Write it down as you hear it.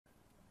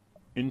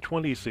In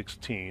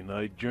 2016,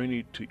 I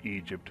journeyed to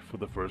Egypt for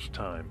the first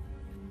time,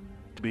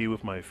 to be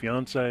with my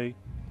fiancée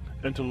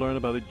and to learn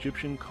about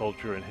Egyptian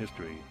culture and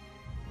history.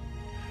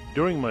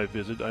 During my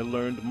visit, I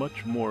learned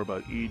much more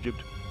about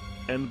Egypt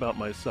and about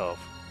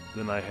myself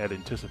than I had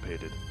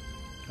anticipated,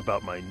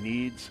 about my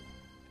needs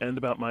and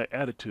about my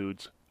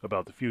attitudes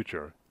about the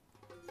future.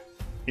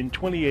 In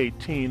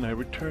 2018, I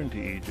returned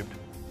to Egypt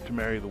to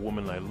marry the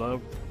woman I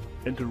love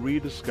and to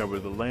rediscover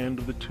the land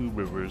of the two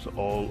rivers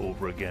all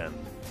over again.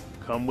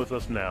 Come with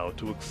us now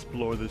to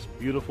explore this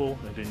beautiful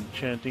and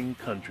enchanting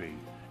country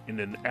in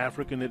an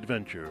African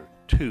adventure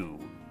to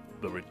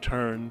the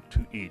return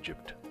to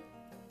Egypt.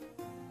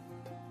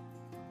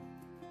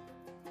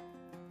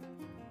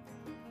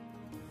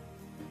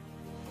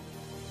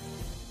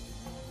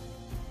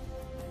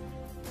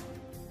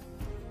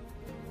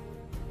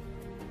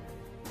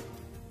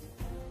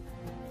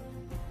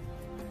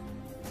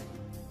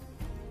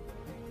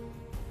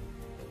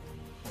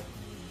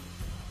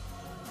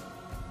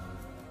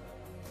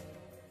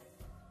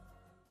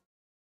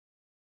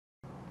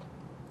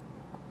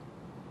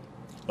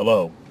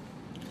 Hello,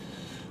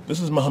 this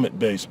is Mohammed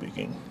Bey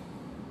speaking.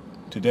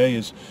 Today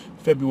is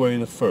February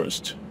the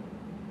 1st,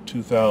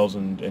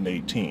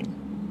 2018,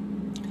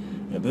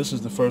 and this is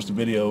the first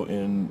video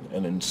in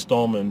an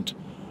installment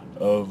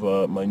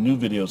of my new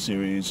video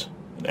series,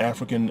 An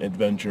African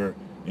Adventure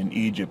in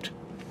Egypt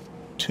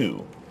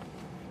 2.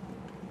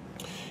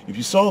 If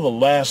you saw the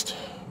last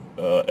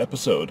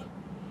episode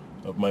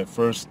of my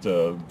first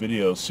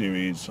video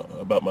series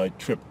about my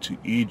trip to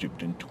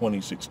Egypt in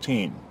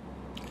 2016,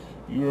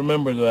 you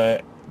remember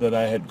that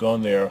I had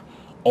gone there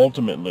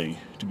ultimately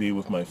to be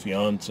with my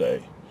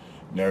fiancée,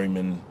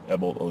 Nariman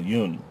Ebel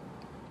Oyoun.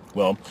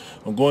 Well,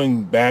 I'm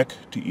going back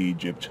to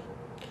Egypt,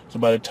 so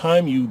by the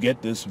time you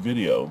get this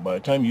video, by the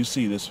time you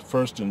see this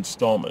first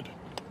installment,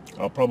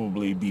 I'll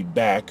probably be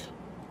back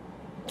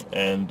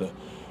and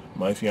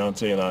my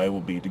fiancée and I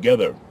will be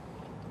together.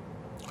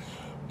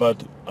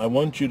 But I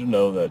want you to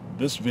know that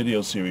this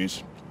video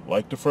series,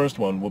 like the first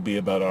one, will be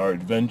about our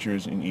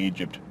adventures in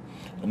Egypt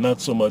and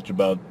not so much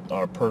about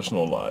our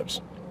personal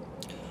lives.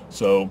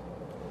 So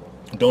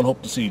don't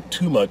hope to see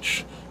too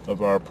much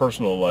of our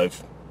personal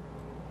life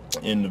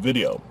in the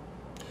video.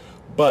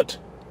 But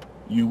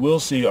you will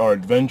see our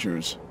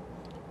adventures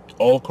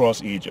all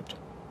across Egypt.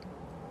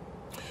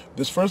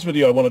 This first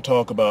video I want to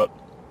talk about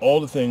all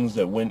the things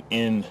that went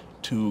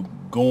into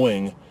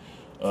going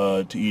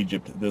to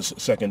Egypt this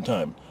second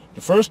time.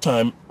 The first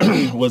time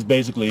was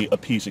basically a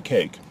piece of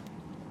cake.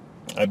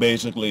 I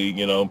basically,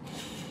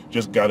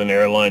 just got an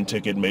airline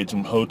ticket, made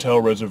some hotel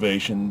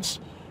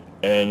reservations,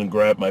 and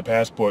grabbed my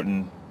passport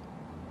and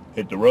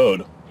hit the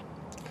road.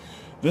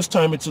 This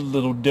time it's a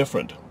little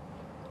different.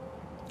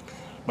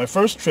 My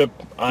first trip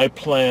I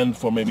planned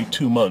for maybe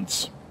 2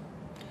 months.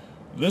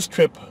 This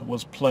trip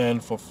was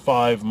planned for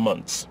 5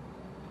 months.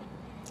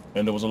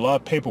 And there was a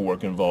lot of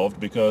paperwork involved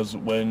because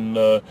when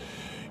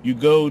you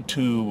go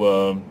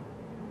to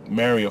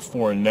marry a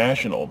foreign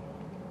national,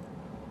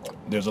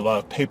 there's a lot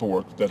of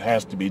paperwork that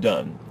has to be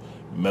done.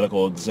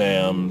 Medical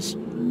exams,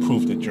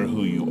 proof that you're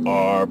who you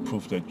are,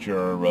 proof that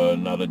you're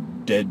not a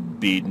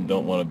deadbeat and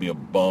don't want to be a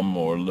bum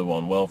or live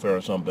on welfare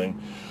or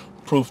something,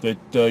 proof that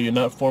you're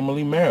not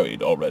formally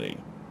married already,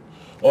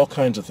 all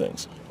kinds of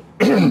things.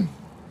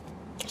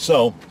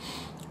 So,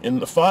 in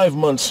the 5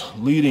 months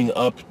leading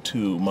up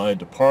to my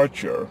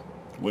departure,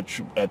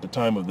 which at the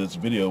time of this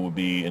video would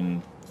be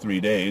in 3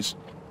 days,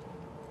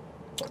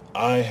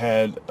 I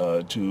had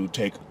to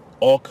take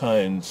all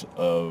kinds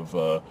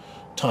of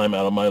time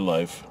out of my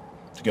life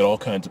to get all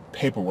kinds of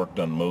paperwork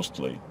done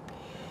mostly.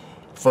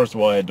 First of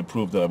all, I had to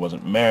prove that I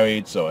wasn't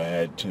married, so I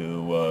had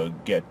to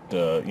get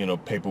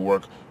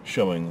paperwork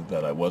showing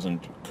that I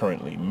wasn't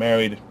currently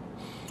married.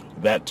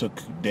 That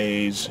took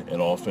days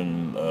and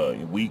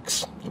often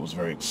weeks. It was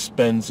very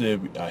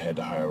expensive. I had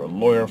to hire a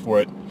lawyer for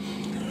it.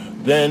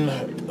 Then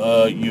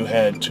you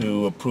had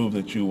to prove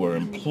that you were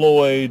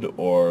employed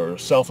or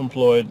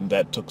self-employed, and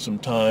that took some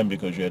time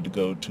because you had to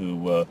go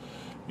to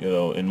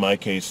in my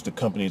case, the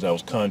companies I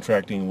was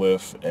contracting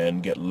with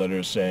and get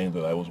letters saying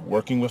that I was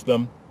working with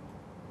them.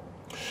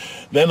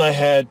 Then I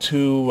had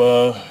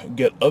to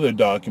get other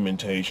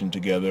documentation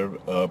together,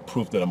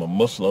 proof that I'm a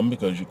Muslim,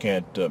 because you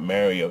can't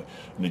marry an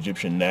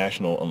Egyptian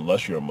national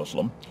unless you're a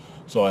Muslim.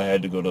 So I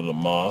had to go to the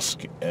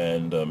mosque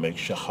and make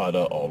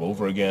shahada all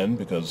over again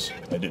because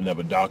I didn't have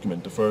a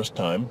document the first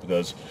time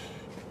because,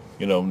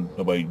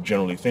 nobody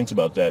generally thinks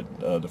about that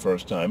the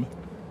first time.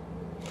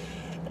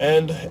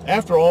 And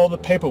after all the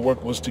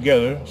paperwork was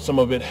together, some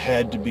of it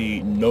had to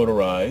be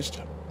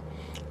notarized,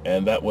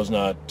 and that was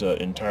not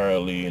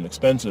entirely an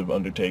expensive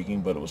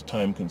undertaking, but it was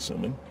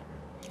time-consuming.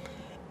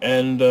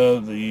 And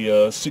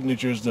the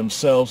signatures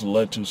themselves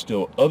led to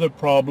still other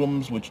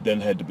problems, which then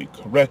had to be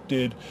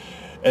corrected.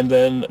 And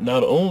then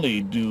not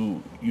only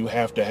do you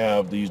have to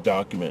have these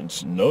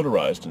documents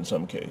notarized in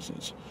some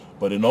cases,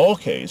 but in all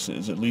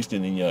cases, at least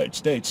in the United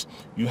States,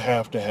 you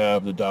have to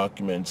have the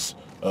documents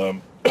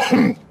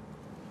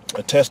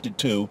attested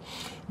to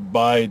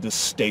by the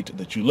state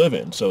that you live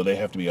in. So they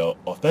have to be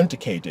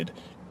authenticated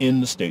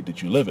in the state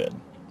that you live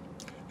in.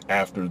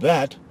 After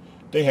that,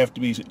 they have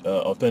to be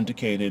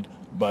authenticated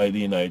by the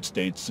United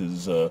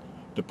States'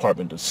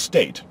 Department of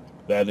State.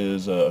 That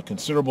is a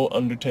considerable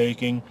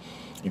undertaking.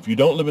 If you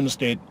don't live in the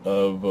state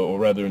of, or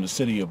rather in the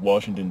city of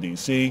Washington,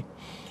 D.C.,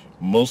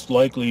 most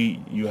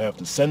likely you have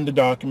to send the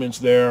documents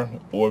there,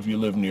 or if you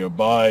live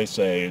nearby,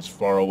 say as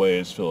far away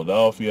as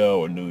Philadelphia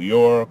or New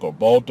York or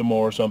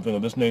Baltimore or something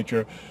of this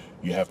nature,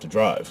 you have to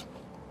drive.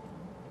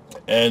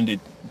 And it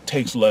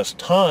takes less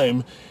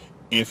time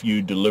if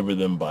you deliver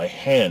them by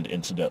hand,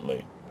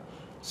 incidentally.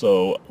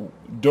 So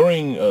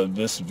during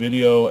this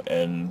video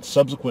and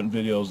subsequent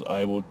videos,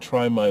 I will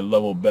try my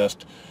level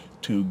best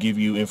to give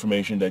you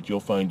information that you'll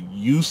find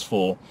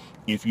useful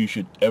if you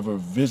should ever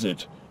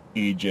visit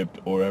Egypt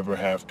or ever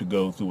have to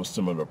go through a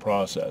similar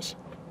process.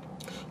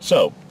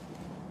 So,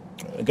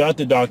 I got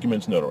the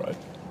documents notarized,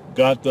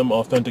 got them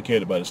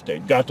authenticated by the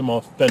state, got them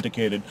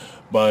authenticated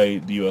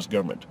by the U.S.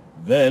 government.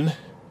 Then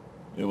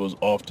it was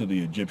off to the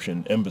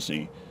Egyptian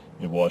embassy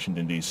in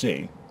Washington,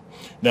 D.C.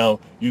 Now,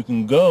 you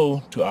can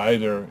go to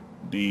either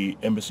the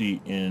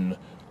embassy in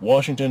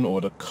Washington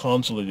or the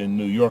consulate in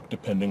New York,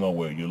 depending on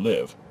where you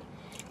live.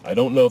 I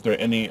don't know if there are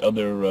any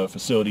other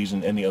facilities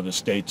in any other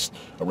states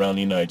around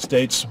the United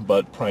States,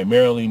 but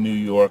primarily New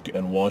York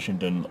and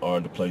Washington are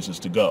the places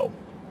to go.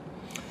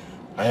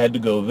 I had to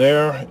go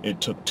there.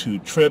 It took 2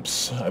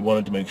 trips. I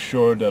wanted to make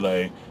sure that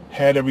I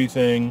had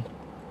everything,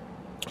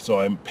 so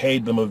I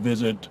paid them a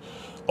visit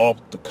off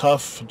the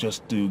cuff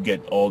just to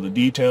get all the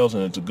details,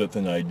 and it's a good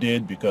thing I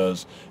did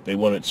because they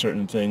wanted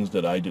certain things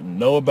that I didn't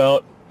know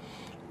about.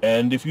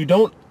 And if you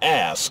don't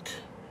ask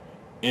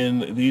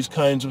in these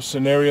kinds of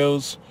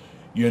scenarios,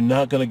 you're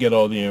not going to get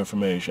all the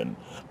information.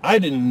 I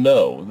didn't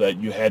know that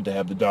you had to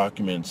have the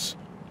documents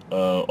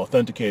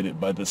authenticated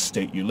by the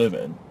state you live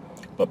in,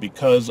 but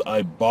because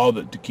I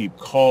bothered to keep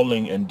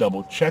calling and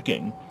double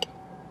checking,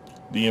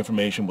 the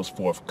information was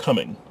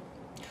forthcoming.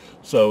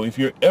 So if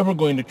you're ever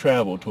going to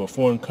travel to a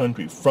foreign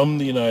country from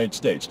the United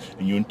States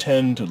and you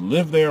intend to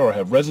live there or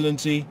have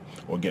residency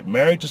or get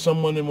married to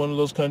someone in one of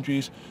those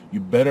countries,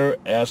 you better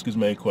ask as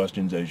many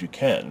questions as you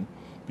can,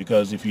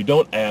 because if you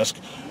don't ask,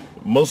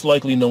 most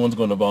likely no one's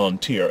going to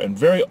volunteer. And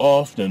very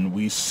often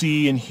we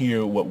see and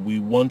hear what we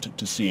want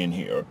to see and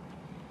hear.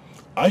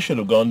 I should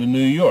have gone to New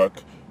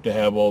York to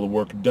have all the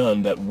work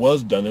done that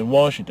was done in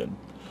Washington.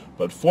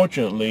 But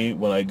fortunately,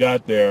 when I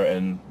got there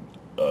and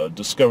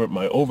discovered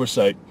my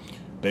oversight,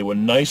 they were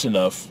nice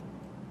enough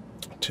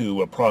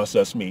to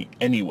process me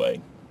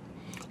anyway.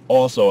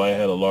 Also, I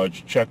had a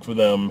large check for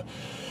them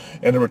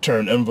and a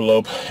return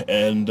envelope,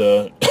 and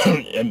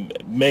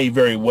it may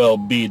very well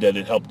be that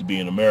it helped to be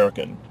an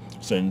American,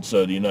 since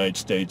the United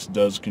States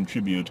does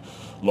contribute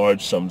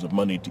large sums of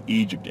money to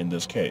Egypt in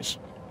this case.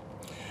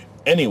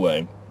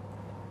 Anyway,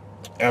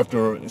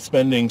 after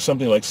spending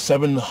something like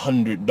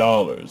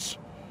 $700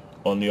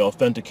 on the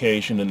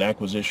authentication and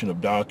acquisition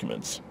of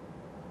documents,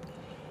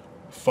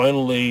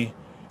 finally,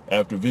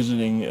 after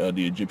visiting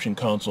the Egyptian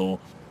consul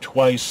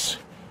twice,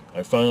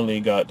 I finally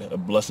got a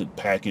blessed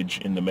package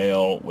in the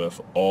mail with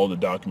all the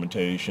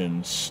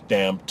documentation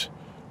stamped,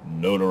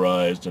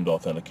 notarized, and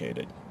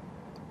authenticated.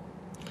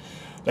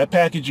 That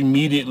package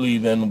immediately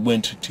then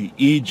went to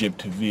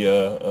Egypt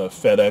via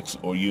FedEx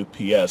or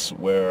UPS,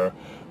 where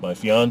my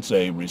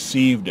fiance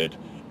received it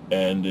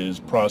and is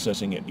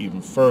processing it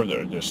even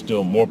further. There's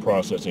still more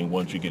processing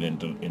once you get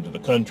into the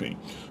country.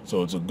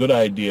 So it's a good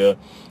idea,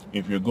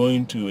 if you're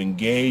going to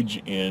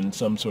engage in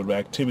some sort of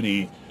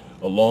activity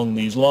along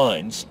these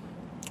lines,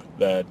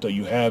 that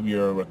you have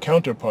your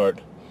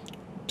counterpart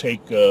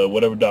take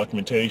whatever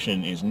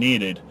documentation is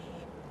needed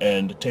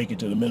and take it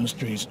to the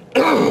ministries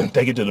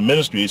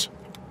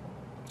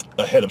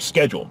ahead of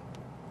schedule.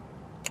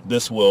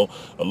 This will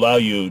allow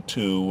you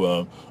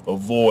to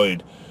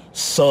avoid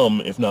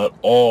some, if not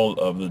all,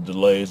 of the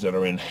delays that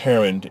are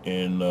inherent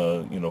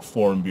in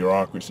foreign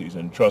bureaucracies,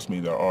 and trust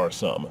me, there are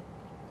some.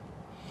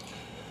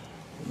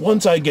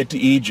 Once I get to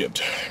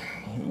Egypt,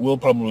 we'll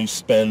probably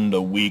spend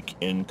a week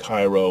in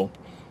Cairo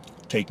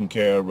taking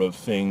care of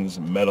things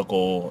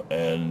medical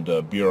and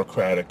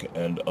bureaucratic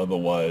and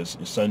otherwise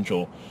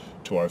essential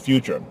to our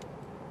future.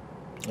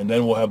 And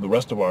then we'll have the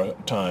rest of our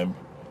time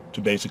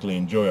to basically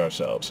enjoy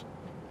ourselves.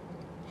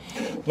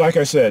 Like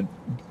I said,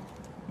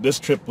 this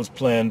trip was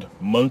planned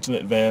months in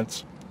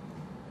advance.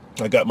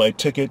 I got my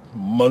ticket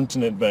months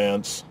in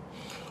advance.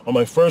 On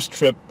my first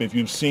trip, if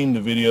you've seen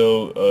the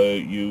video,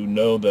 you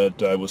know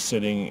that I was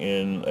sitting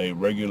in a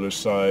regular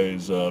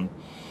size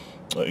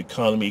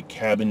economy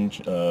cabin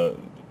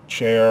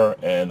chair,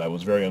 and I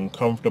was very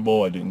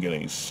uncomfortable. I didn't get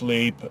any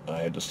sleep. I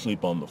had to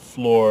sleep on the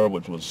floor,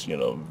 which was,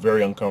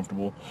 very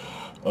uncomfortable.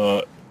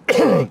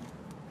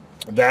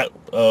 That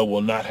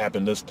will not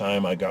happen this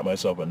time. I got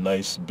myself a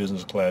nice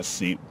business class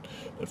seat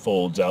that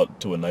folds out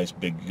to a nice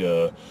big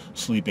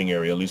sleeping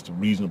area, at least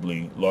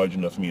reasonably large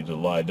enough for me to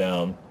lie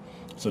down,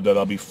 so that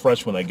I'll be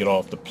fresh when I get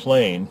off the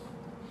plane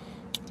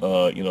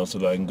so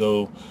that I can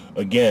go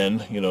again,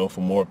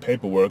 for more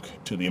paperwork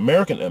to the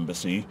American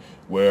Embassy,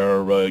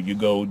 where you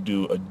go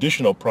do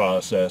additional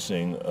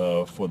processing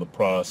for the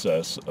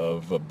process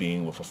of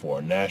being with a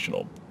foreign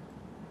national.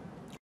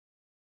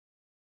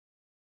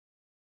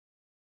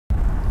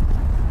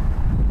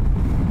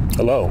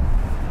 Hello,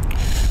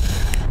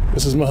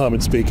 this is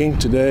Muhammad speaking.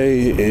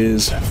 Today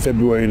is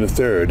February the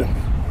 3rd,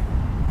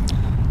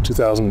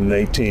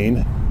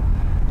 2018.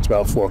 It's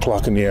about 4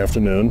 o'clock in the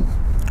afternoon.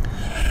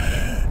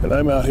 And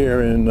I'm out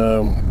here in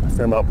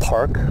Fairmount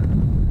Park. You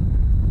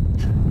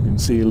can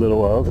see a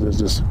little of. There's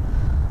this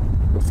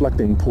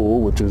reflecting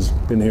pool, which has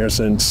been here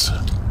since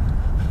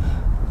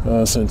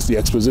the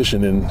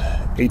exposition in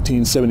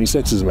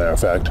 1876, as a matter of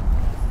fact.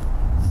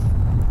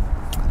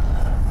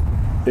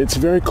 It's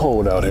very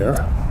cold out here.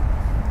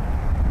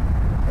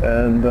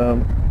 And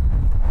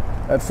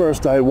at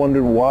first I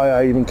wondered why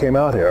I even came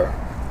out here.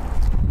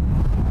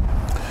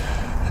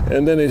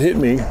 And then it hit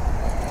me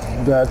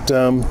that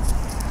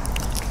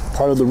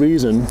part of the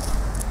reason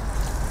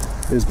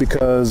is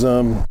because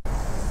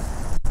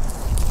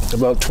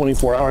about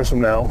 24 hours from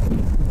now,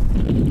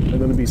 I'm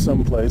going to be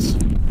someplace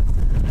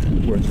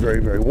where it's very,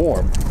 very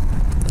warm.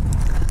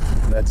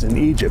 And that's in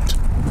Egypt.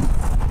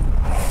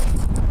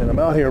 And I'm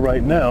out here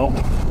right now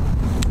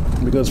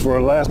because for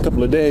the last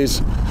couple of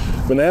days,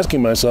 I've been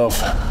asking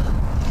myself,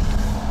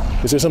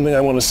 is there something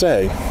I want to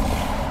say?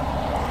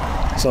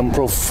 Some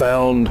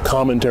profound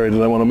commentary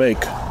that I want to make.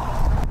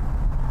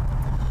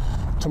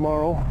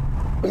 Tomorrow,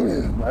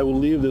 I will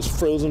leave this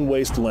frozen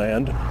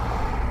wasteland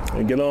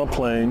and get on a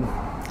plane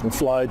and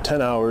fly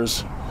 10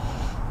 hours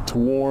to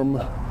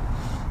warm,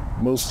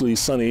 mostly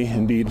sunny,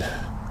 indeed,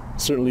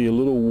 certainly a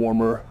little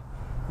warmer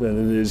than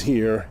it is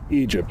here,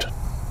 Egypt.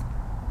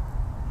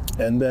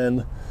 And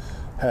then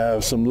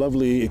have some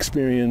lovely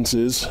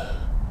experiences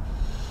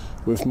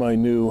with my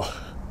new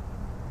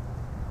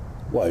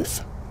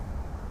wife.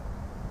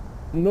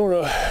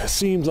 Nora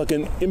seems like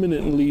an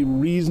eminently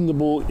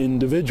reasonable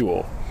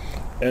individual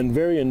and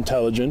very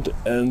intelligent,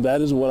 and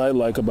that is what I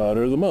like about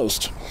her the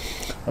most.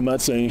 I'm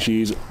not saying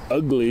she's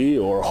ugly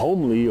or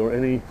homely or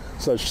any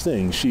such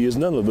thing. She is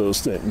none of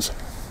those things.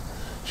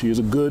 She is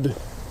a good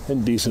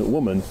and decent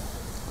woman,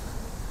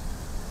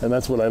 and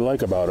that's what I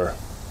like about her.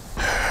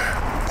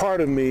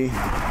 Part of me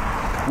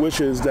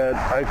wishes that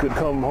I could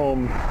come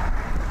home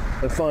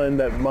and find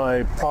that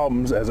my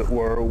problems, as it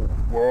were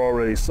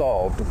already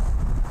solved.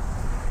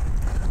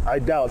 I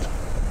doubt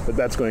that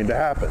that's going to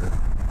happen.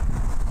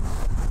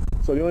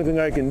 So the only thing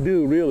I can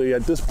do really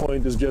at this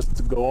point is just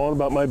to go on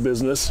about my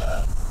business,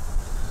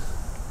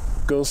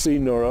 go see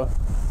Nora,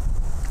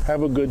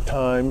 have a good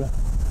time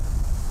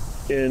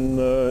in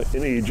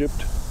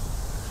Egypt,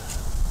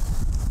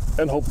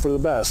 and hope for the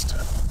best.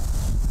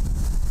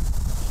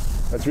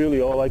 That's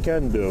really all I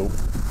can do.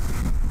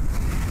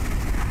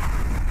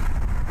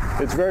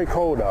 It's very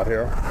cold out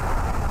here.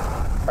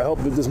 I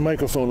hope that this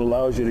microphone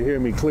allows you to hear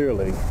me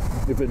clearly.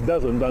 If it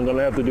doesn't, I'm going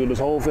to have to do this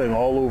whole thing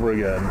all over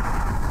again.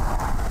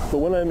 But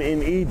when I'm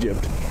in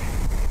Egypt,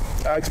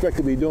 I expect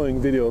to be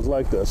doing videos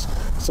like this.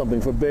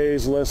 Something for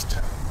Bay's List,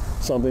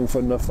 something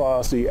for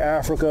Nafasi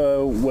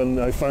Africa when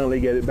I finally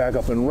get it back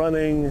up and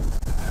running,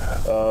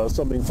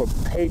 something for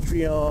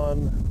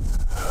Patreon,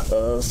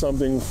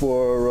 something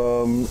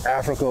for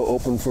Africa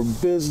Open for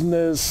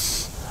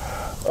Business,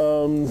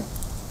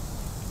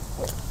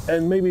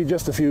 and maybe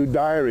just a few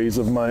diaries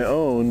of my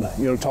own,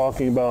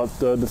 talking about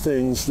the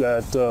things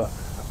that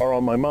are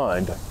on my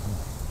mind.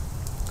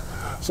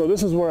 So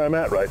this is where I'm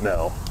at right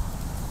now,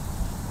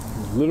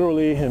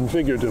 literally and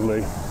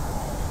figuratively,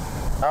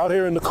 out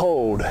here in the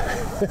cold,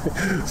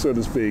 so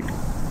to speak.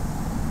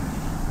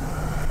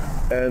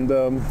 And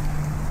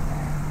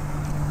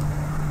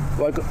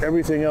like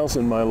everything else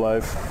in my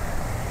life,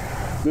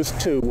 this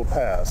too will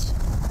pass.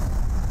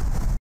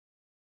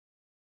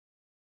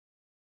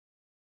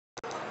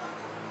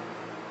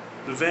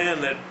 The van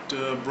that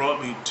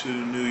brought me to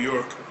New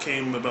York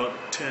came about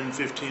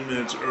 10-15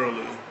 minutes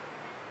early,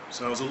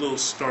 so I was a little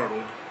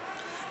startled.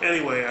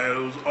 Anyway, I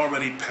was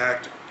already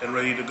packed and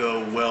ready to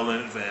go well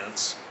in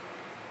advance.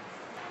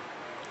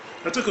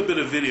 I took a bit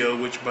of video,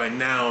 which by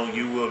now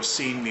you will have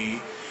seen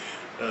me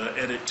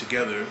edit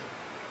together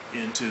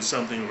into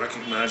something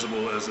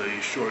recognizable as a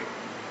short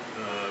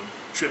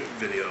trip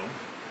video.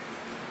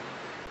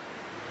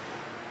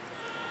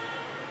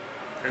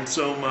 And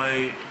so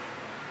my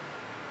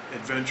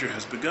adventure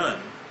has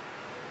begun.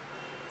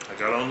 I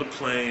got on the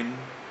plane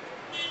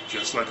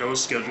just like I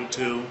was scheduled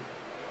to,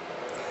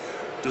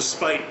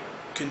 despite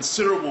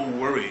considerable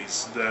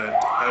worries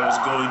that I was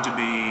going to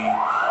be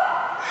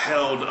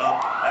held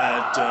up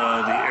at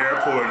the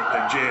airport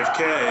at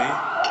JFK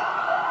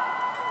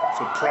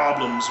for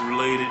problems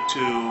related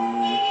to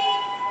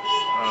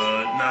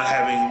not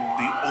having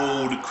the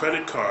old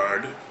credit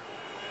card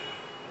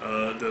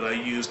that I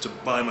used to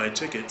buy my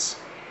tickets.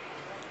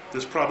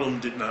 This problem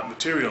did not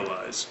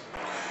materialize.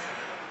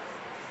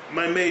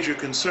 My major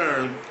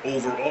concern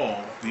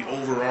overall, the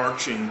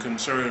overarching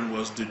concern,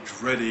 was the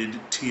dreaded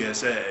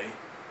TSA.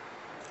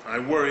 I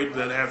worried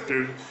that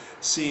after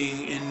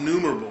seeing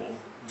innumerable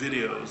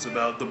videos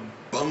about the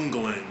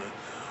bungling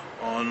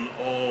on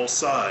all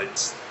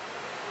sides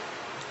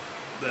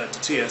that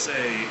the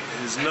TSA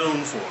is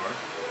known for,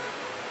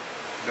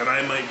 that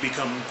I might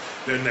become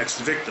their next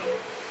victim.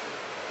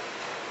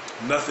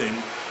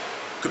 Nothing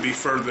could be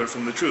further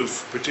from the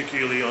truth,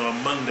 particularly on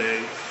a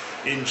Monday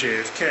in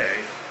JFK,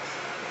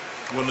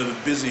 one of the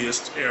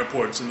busiest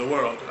airports in the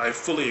world. I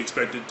fully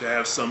expected to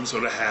have some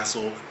sort of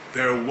hassle.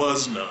 There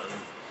was none.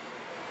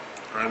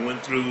 I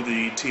went through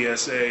the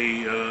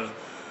TSA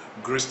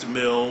grist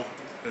mill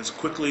as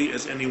quickly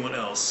as anyone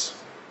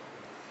else.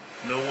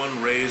 No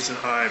one raised an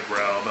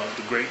eyebrow about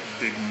the great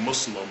big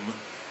Muslim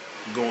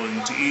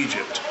going to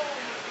Egypt.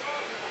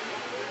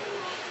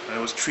 I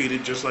was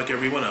treated just like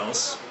everyone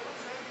else,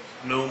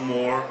 no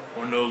more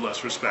or no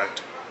less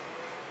respect.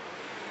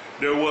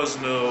 There was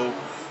no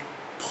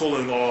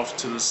pulling off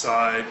to the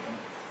side.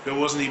 There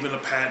wasn't even a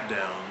pat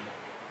down.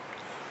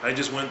 I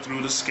just went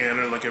through the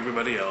scanner like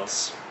everybody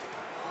else,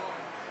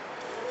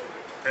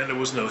 and there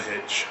was no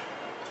hitch.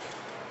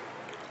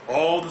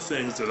 All the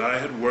things that I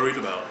had worried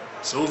about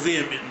so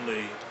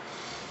vehemently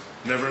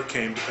never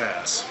came to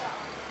pass.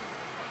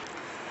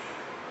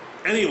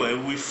 Anyway,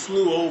 we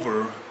flew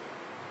over,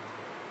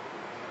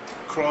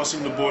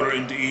 crossing the border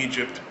into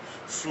Egypt,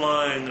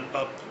 flying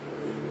up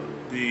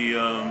the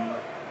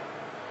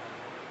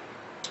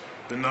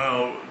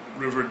Nile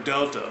River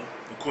Delta,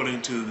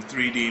 according to the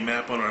 3D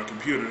map on our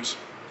computers,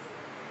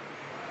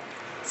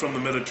 from the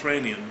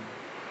Mediterranean.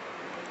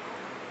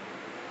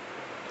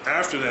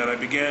 After that, I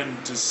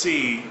began to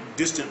see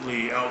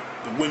distantly out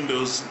the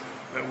windows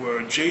that were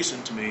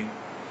adjacent to me,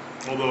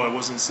 although I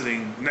wasn't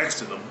sitting next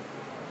to them,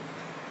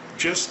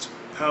 just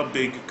how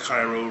big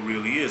Cairo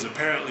really is.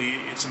 Apparently,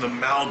 it's an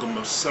amalgam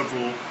of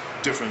several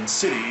different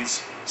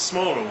cities,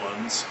 smaller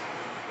ones,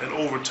 and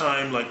over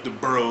time, like the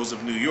boroughs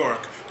of New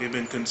York, they've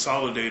been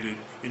consolidated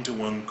into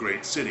one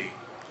great city.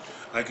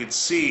 I could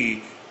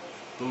see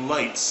the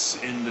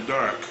lights in the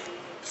dark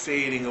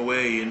fading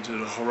away into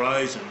the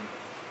horizon.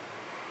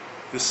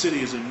 The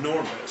city is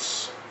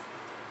enormous,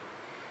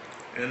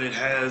 and it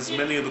has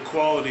many of the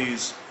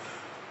qualities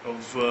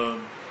of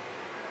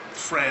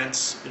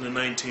France in the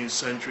 19th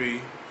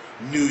century,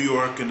 New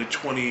York in the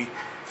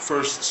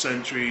 21st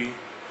century,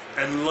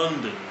 and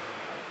London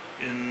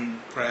in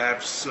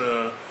perhaps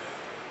the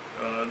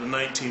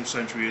 19th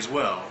century as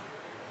well.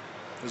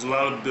 There's a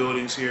lot of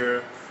buildings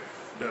here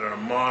that are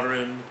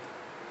modern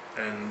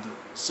and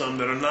some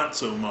that are not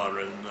so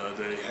modern.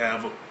 They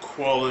have a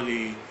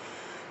quality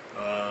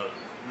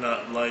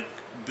not like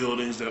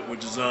buildings that were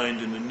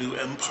designed in the New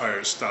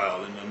Empire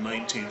style in the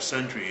 19th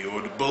century,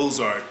 or the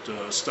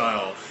Beaux-Arts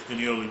style in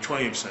the early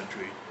 20th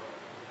century.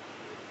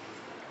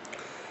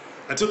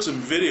 I took some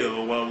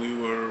video while we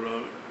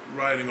were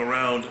riding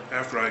around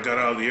after I got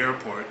out of the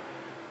airport.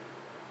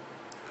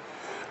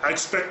 I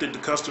expected the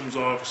customs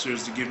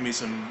officers to give me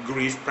some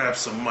grief, perhaps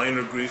some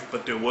minor grief,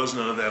 but there was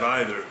none of that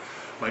either.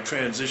 My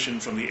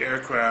transition from the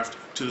aircraft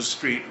to the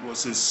street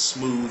was as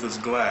smooth as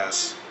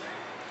glass.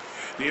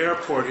 The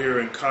airport here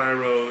in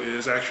Cairo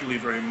is actually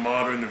very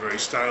modern and very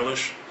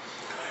stylish,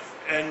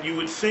 and you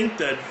would think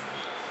that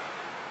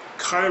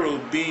Cairo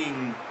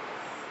being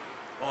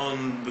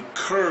on the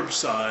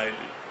curbside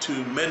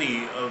to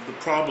many of the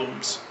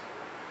problems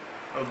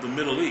of the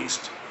Middle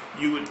East,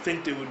 you would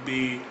think there would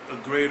be a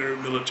greater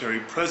military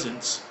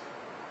presence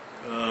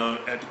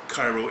at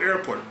Cairo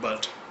airport,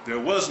 but there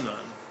was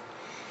none.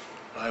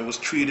 I was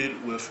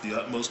treated with the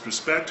utmost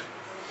respect.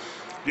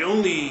 The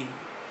only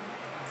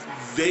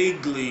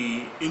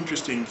vaguely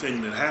interesting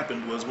thing that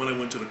happened was when I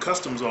went to the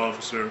customs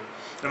officer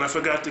and I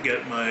forgot to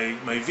get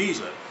my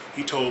visa.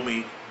 He told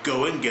me,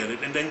 go and get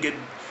it and then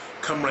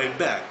come right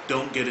back.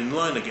 Don't get in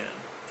line again.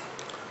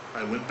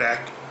 I went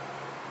back,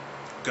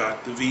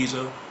 got the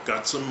visa,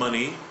 got some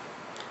money,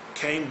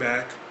 came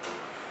back.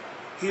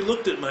 He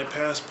looked at my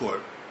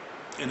passport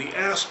and he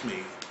asked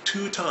me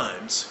 2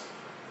 times,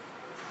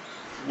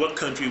 what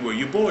country were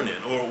you born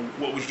in, or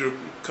what was your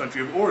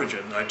country of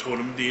origin? I told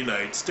him the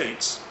United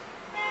States.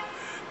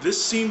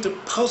 This seemed to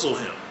puzzle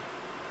him,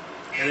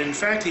 and in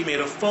fact he made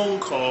a phone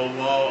call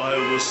while I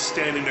was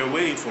standing there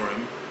waiting for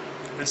him,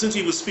 and since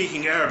he was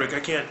speaking Arabic, I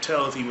can't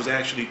tell if he was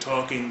actually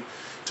talking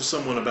to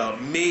someone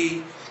about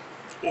me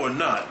or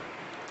not.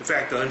 The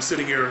fact that I'm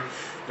sitting here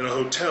in a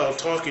hotel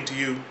talking to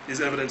you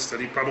is evidence that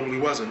he probably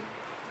wasn't.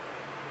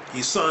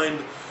 He signed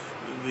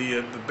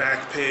the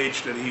back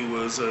page that he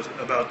was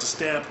about to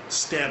stamp,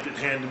 stamped it,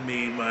 handed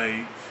me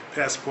my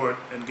passport,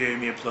 and gave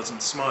me a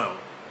pleasant smile.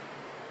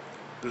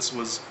 This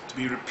was to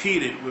be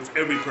repeated with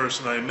every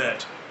person I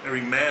met,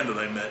 every man that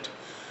I met,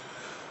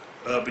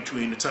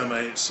 between the time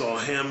I saw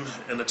him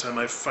and the time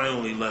I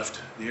finally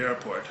left the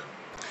airport.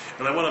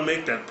 And I want to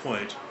make that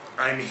point.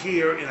 I'm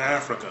here in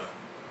Africa,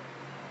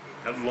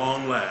 at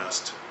long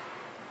last.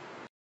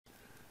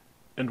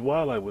 And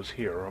while I was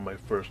here on my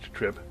first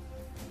trip,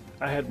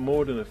 I had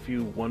more than a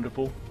few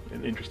wonderful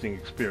and interesting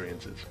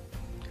experiences,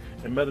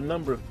 and met a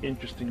number of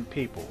interesting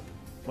people,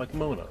 like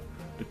Mona,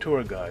 the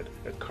tour guide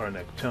at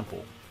Karnak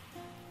Temple.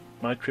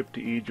 My trip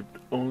to Egypt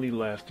only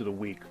lasted a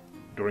week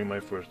during my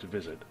first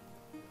visit.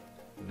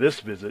 This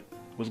visit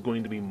was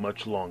going to be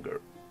much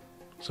longer.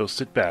 So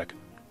sit back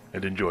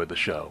and enjoy the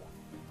show.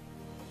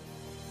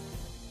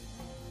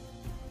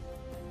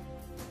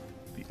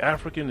 The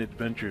African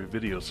Adventure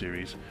video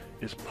series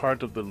is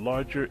part of the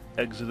larger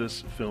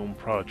Exodus film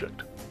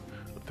project,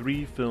 a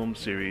 3-film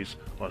series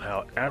on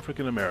how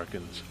African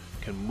Americans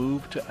can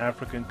move to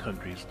African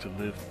countries to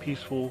live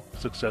peaceful,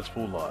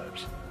 successful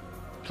lives.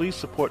 Please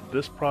support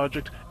this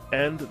project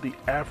and the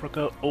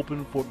Africa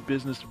Open for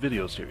Business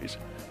video series,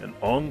 an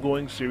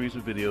ongoing series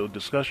of video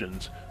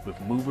discussions with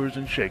movers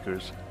and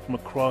shakers from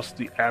across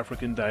the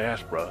African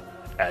diaspora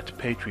at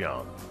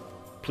Patreon.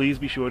 Please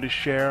be sure to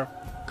share,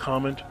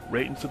 comment,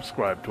 rate, and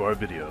subscribe to our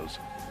videos.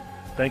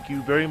 Thank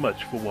you very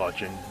much for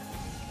watching,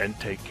 and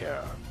take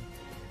care.